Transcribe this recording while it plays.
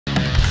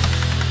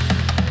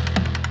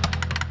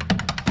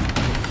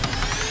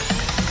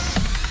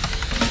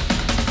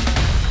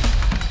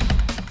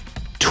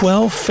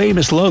12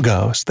 famous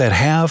logos that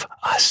have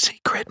a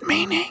secret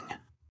meaning.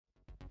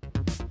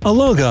 A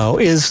logo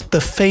is the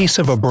face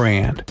of a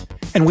brand,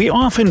 and we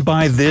often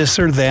buy this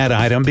or that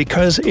item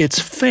because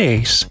its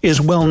face is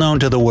well known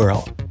to the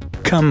world.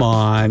 Come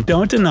on,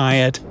 don't deny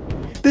it.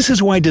 This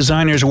is why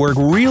designers work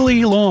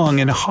really long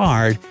and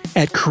hard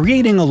at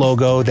creating a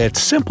logo that's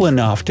simple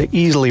enough to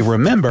easily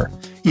remember,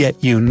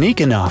 yet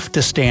unique enough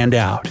to stand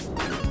out.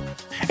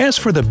 As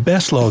for the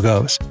best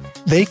logos,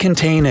 they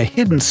contain a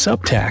hidden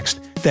subtext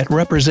that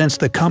represents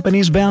the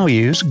company's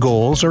values,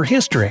 goals, or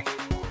history.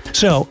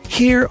 So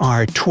here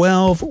are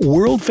 12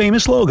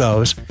 world-famous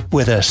logos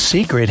with a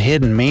secret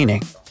hidden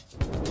meaning.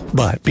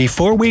 But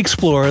before we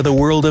explore the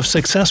world of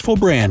successful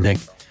branding,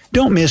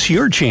 don't miss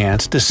your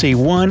chance to see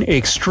one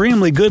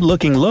extremely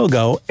good-looking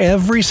logo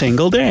every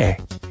single day.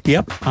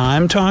 Yep,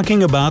 I'm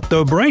talking about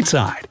the bright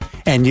side,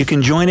 and you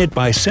can join it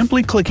by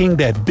simply clicking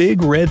that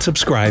big red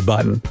subscribe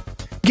button.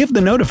 Give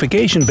the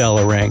notification bell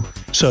a ring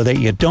so that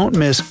you don't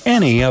miss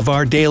any of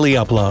our daily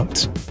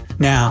uploads.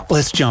 Now,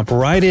 let's jump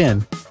right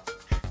in.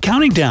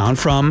 Counting down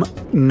from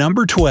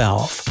number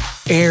 12,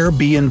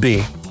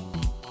 Airbnb.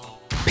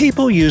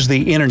 People use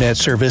the internet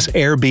service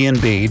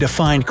Airbnb to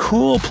find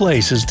cool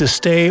places to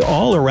stay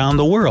all around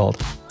the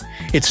world.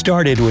 It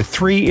started with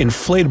 3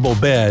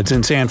 inflatable beds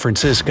in San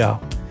Francisco,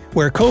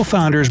 where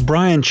co-founders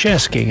Brian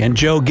Chesky and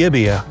Joe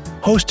Gibbia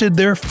hosted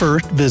their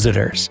first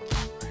visitors.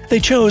 They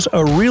chose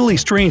a really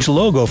strange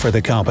logo for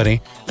the company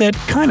that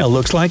kinda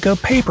looks like a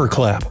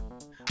paperclip.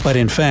 But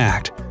in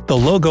fact, the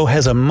logo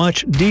has a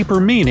much deeper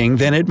meaning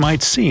than it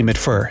might seem at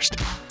first.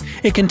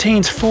 It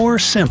contains 4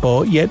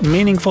 simple yet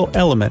meaningful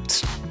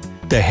elements.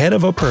 The head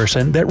of a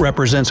person that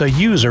represents a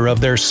user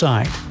of their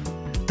site.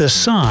 The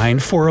sign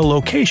for a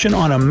location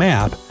on a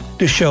map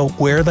to show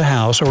where the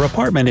house or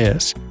apartment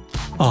is.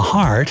 A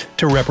heart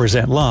to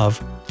represent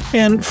love.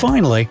 And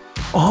finally,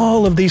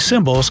 all of these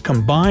symbols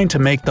combine to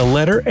make the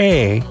letter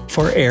A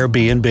for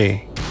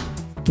Airbnb.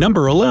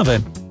 Number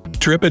 11.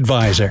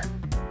 TripAdvisor.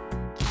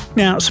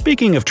 Now,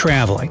 speaking of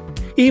traveling,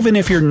 even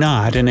if you're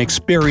not an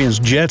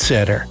experienced jet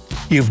setter,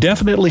 you've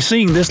definitely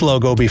seen this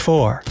logo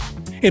before.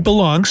 It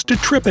belongs to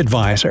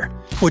TripAdvisor,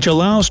 which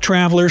allows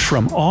travelers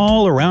from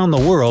all around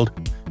the world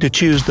to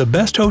choose the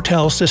best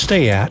hotels to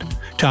stay at,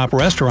 top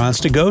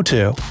restaurants to go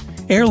to,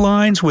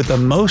 airlines with the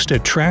most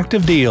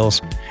attractive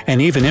deals,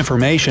 and even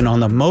information on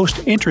the most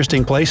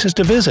interesting places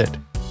to visit.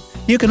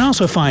 You can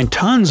also find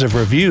tons of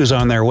reviews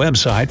on their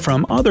website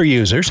from other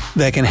users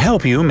that can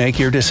help you make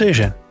your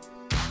decision.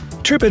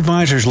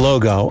 TripAdvisor's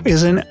logo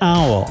is an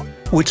owl,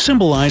 which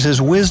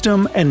symbolizes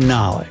wisdom and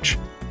knowledge.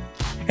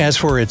 As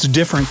for its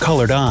different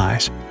colored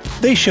eyes,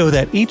 they show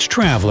that each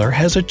traveler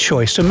has a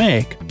choice to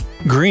make.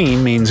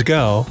 Green means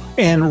go,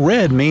 and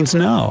red means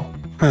no.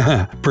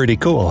 Pretty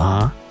cool,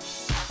 huh?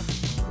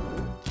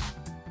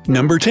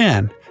 Number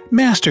 10.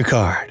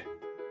 MasterCard.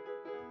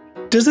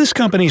 Does this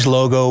company's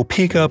logo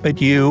peek up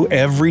at you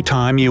every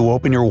time you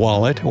open your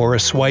wallet or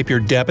swipe your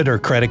debit or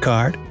credit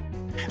card?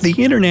 The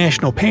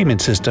international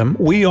payment system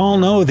we all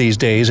know these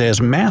days as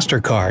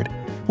MasterCard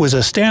was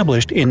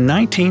established in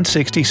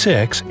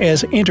 1966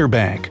 as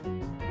Interbank.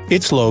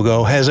 Its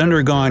logo has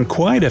undergone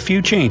quite a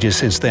few changes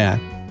since then.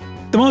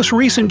 The most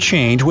recent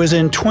change was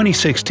in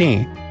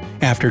 2016,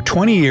 after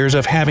 20 years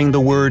of having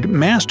the word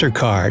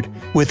MasterCard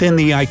within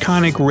the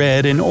iconic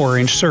red and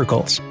orange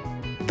circles.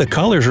 The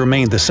colors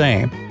remained the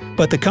same,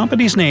 but the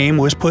company's name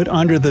was put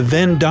under the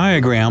Venn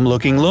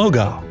diagram-looking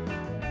logo.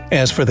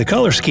 As for the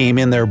color scheme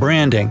in their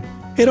branding,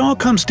 it all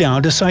comes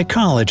down to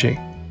psychology.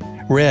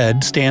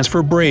 Red stands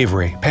for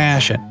bravery,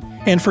 passion,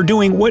 and for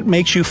doing what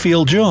makes you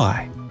feel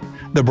joy.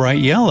 The bright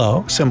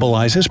yellow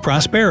symbolizes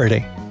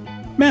prosperity.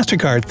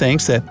 MasterCard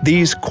thinks that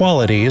these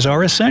qualities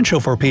are essential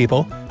for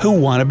people who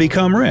want to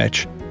become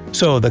rich,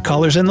 so the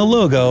colors in the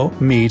logo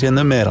meet in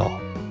the middle.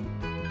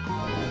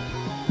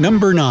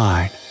 Number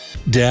 9.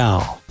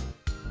 Dell.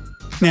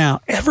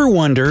 Now, ever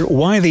wonder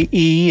why the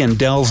E in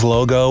Dell's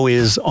logo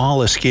is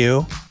all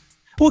askew?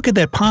 What could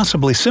that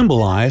possibly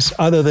symbolize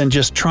other than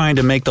just trying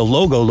to make the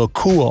logo look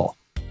cool?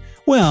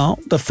 Well,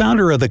 the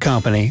founder of the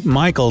company,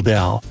 Michael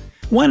Dell,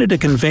 wanted to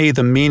convey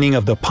the meaning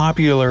of the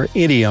popular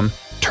idiom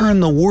 "turn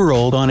the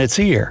world on its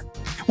ear,"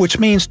 which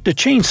means to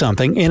change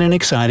something in an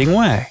exciting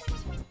way.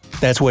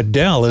 That's what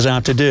Dell is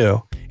out to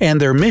do, and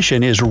their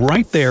mission is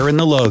right there in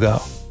the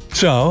logo.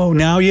 So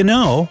now you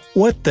know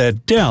what the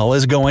Dell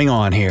is going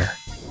on here.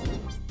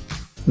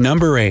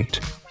 Number 8.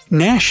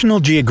 National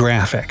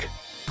Geographic.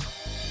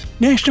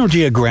 National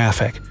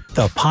Geographic,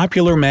 the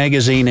popular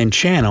magazine and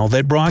channel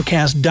that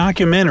broadcasts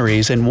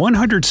documentaries in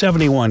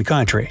 171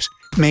 countries,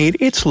 made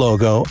its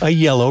logo a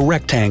yellow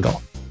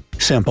rectangle.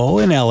 Simple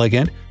and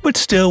elegant, but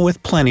still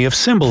with plenty of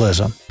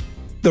symbolism.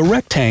 The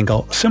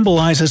rectangle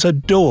symbolizes a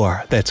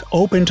door that's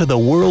open to the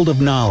world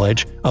of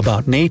knowledge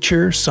about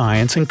nature,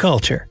 science, and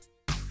culture.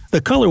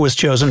 The color was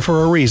chosen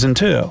for a reason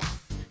too.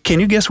 Can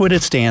you guess what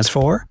it stands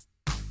for?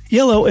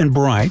 Yellow and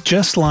bright,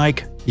 just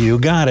like, you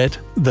got it,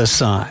 the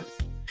sun.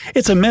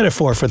 It's a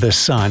metaphor for the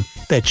sun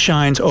that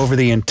shines over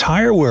the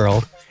entire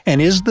world and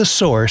is the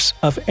source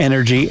of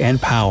energy and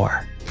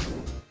power.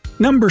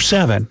 Number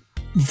 7.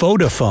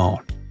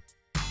 Vodafone.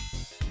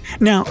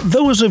 Now,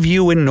 those of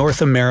you in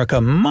North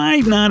America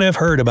might not have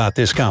heard about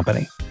this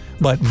company,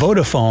 but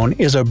Vodafone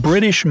is a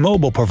British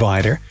mobile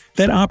provider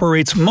that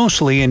operates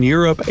mostly in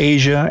Europe,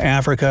 Asia,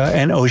 Africa,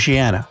 and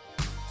Oceania.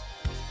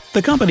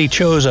 The company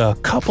chose a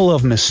couple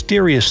of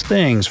mysterious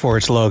things for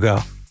its logo,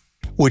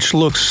 which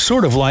looks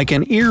sort of like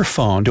an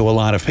earphone to a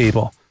lot of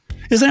people.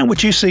 Is that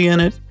what you see in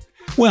it?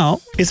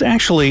 Well, it's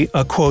actually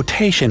a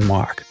quotation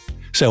mark.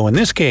 So in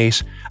this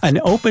case, an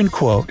open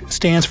quote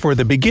stands for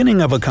the beginning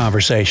of a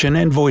conversation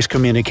and voice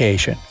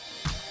communication.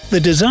 The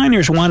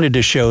designers wanted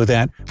to show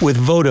that, with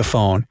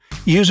Vodafone,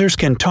 users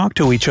can talk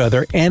to each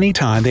other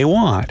anytime they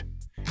want.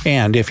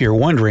 And if you're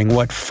wondering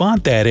what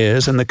font that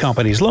is in the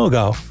company's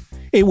logo,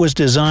 it was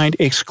designed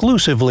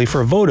exclusively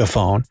for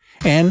Vodafone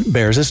and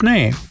bears its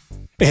name.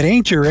 It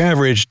ain't your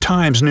average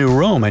Times New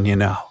Roman, you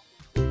know.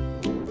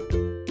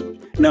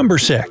 Number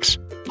 6.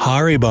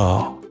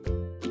 Haribo.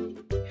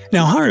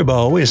 Now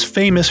Haribo is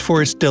famous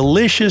for its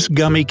delicious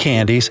gummy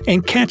candies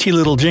and catchy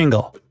little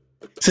jingle.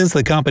 Since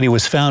the company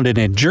was founded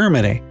in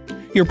Germany,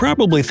 you're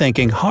probably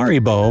thinking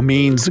Haribo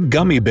means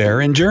gummy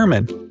bear in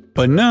German.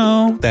 But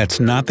no, that's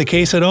not the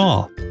case at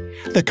all.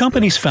 The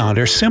company's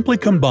founder simply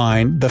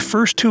combined the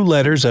first 2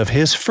 letters of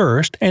his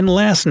first and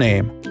last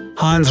name,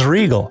 Hans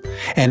Riegel,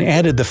 and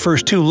added the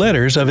first 2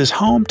 letters of his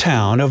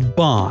hometown of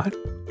Bonn.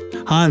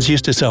 Hans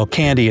used to sell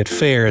candy at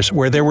fairs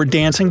where there were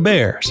dancing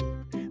bears.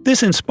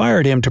 This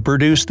inspired him to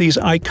produce these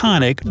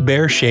iconic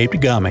bear-shaped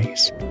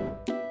gummies.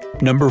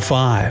 Number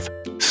 5.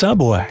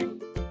 Subway.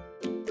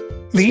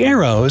 The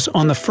arrows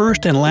on the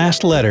first and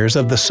last letters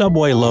of the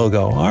Subway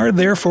logo are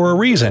there for a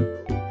reason.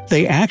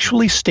 They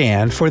actually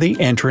stand for the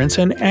entrance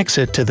and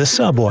exit to the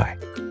subway.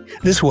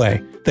 This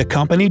way, the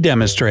company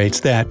demonstrates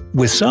that,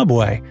 with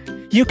Subway,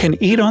 you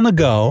can eat on the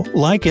go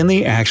like in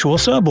the actual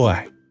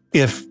subway,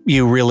 if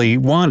you really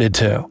wanted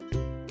to.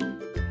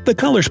 The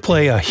colors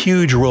play a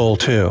huge role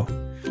too.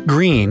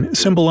 Green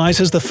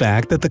symbolizes the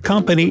fact that the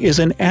company is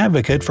an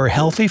advocate for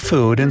healthy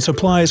food and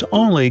supplies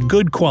only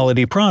good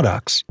quality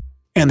products.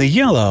 And the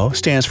yellow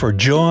stands for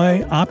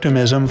joy,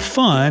 optimism,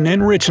 fun,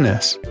 and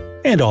richness,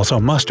 and also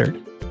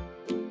mustard.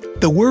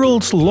 The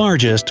world's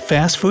largest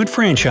fast food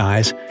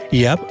franchise,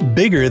 yep,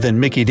 bigger than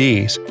Mickey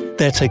D's,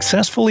 that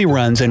successfully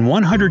runs in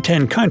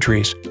 110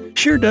 countries,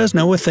 sure does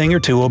know a thing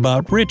or two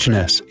about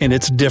richness in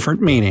its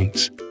different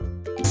meanings.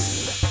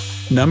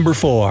 Number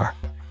 4.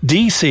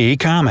 DC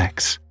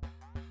Comics.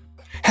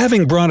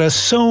 Having brought us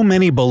so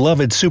many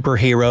beloved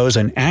superheroes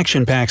and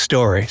action-packed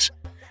stories,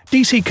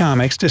 DC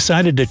Comics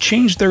decided to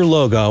change their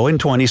logo in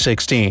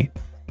 2016.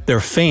 Their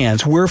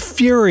fans were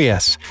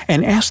furious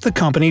and asked the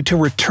company to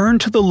return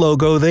to the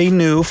logo they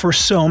knew for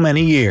so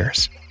many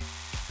years.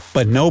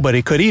 But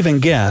nobody could even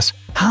guess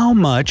how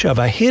much of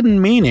a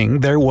hidden meaning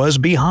there was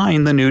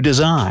behind the new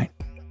design.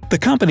 The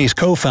company's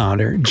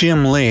co-founder,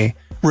 Jim Lee,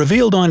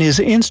 revealed on his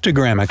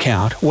Instagram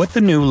account what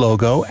the new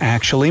logo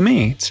actually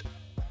means.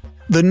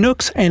 The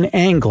nooks and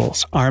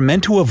angles are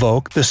meant to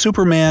evoke the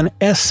Superman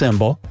S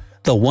symbol,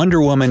 the Wonder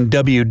Woman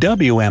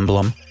WW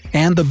emblem,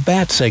 and the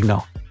bat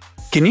signal.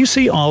 Can you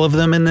see all of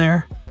them in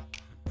there?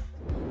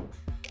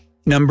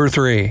 Number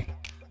 3.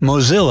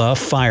 Mozilla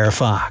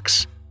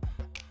Firefox.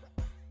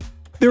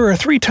 There are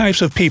 3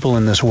 types of people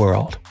in this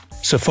world: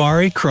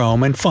 Safari,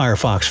 Chrome, and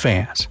Firefox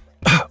fans.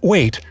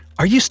 Wait,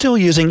 are you still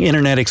using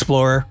Internet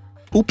Explorer?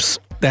 Oops,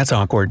 that's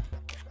awkward.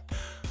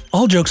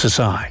 All jokes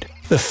aside,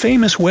 the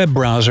famous web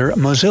browser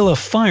Mozilla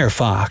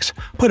Firefox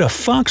put a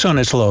fox on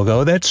its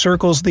logo that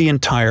circles the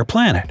entire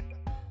planet.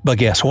 But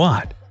guess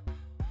what?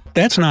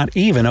 That's not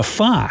even a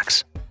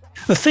fox.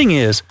 The thing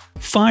is,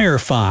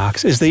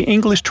 Firefox is the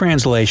English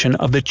translation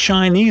of the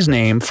Chinese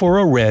name for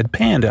a red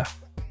panda.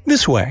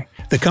 This way,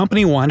 the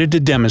company wanted to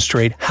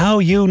demonstrate how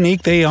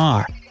unique they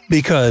are,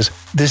 because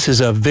this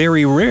is a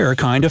very rare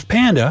kind of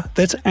panda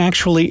that's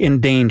actually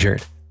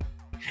endangered.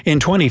 In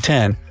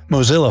 2010,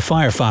 Mozilla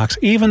Firefox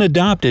even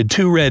adopted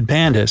 2 red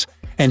pandas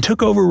and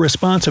took over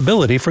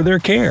responsibility for their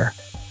care.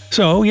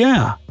 So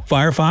yeah,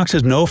 Firefox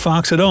is no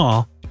fox at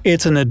all,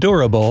 it's an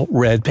adorable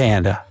red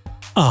panda.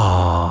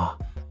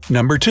 Aww.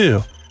 Number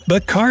 2.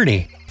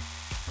 Bacardi.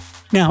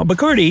 Now,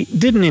 Bacardi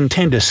didn't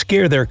intend to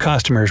scare their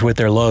customers with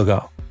their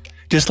logo.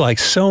 Just like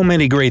so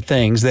many great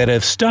things that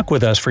have stuck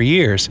with us for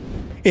years,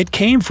 it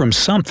came from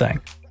something.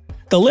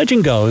 The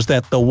legend goes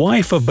that the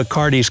wife of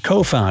Bacardi's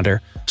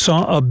co-founder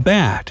saw a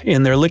bat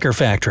in their liquor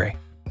factory.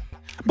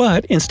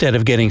 But instead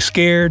of getting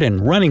scared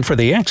and running for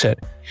the exit,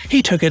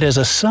 he took it as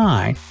a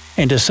sign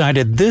and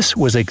decided this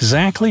was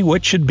exactly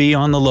what should be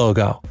on the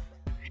logo.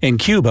 In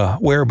Cuba,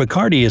 where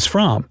Bacardi is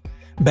from,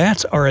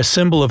 bats are a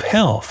symbol of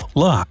health,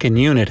 luck, and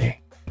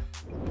unity.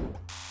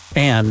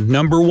 And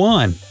number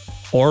 1.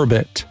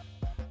 Orbit.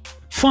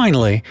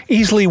 Finally,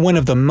 easily one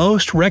of the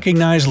most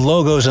recognized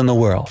logos in the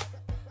world.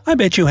 I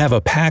bet you have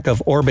a pack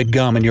of Orbit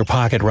gum in your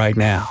pocket right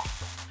now.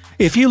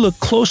 If you look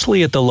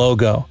closely at the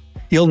logo,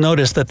 you'll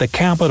notice that the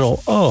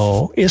capital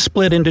O is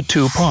split into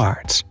 2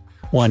 parts,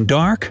 one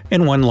dark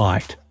and one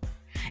light.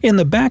 In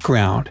the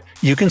background,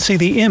 you can see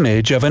the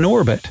image of an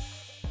orbit.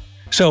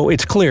 So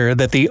it's clear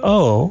that the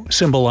O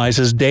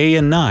symbolizes day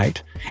and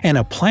night, and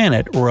a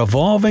planet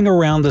revolving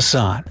around the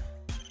sun.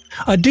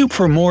 A dupe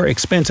for more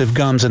expensive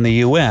gums in the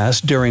US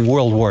during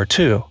World War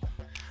II.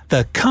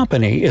 The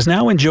company is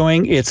now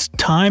enjoying its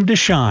time to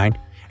shine,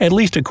 at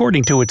least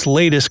according to its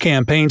latest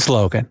campaign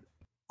slogan.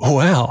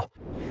 Well,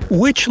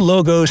 which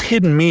logo's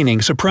hidden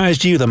meaning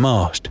surprised you the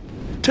most?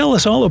 Tell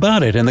us all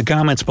about it in the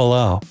comments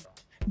below.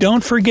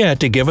 Don't forget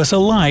to give us a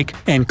like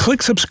and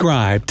click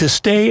subscribe to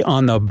stay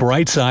on the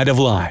bright side of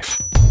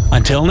life.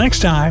 Until next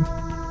time.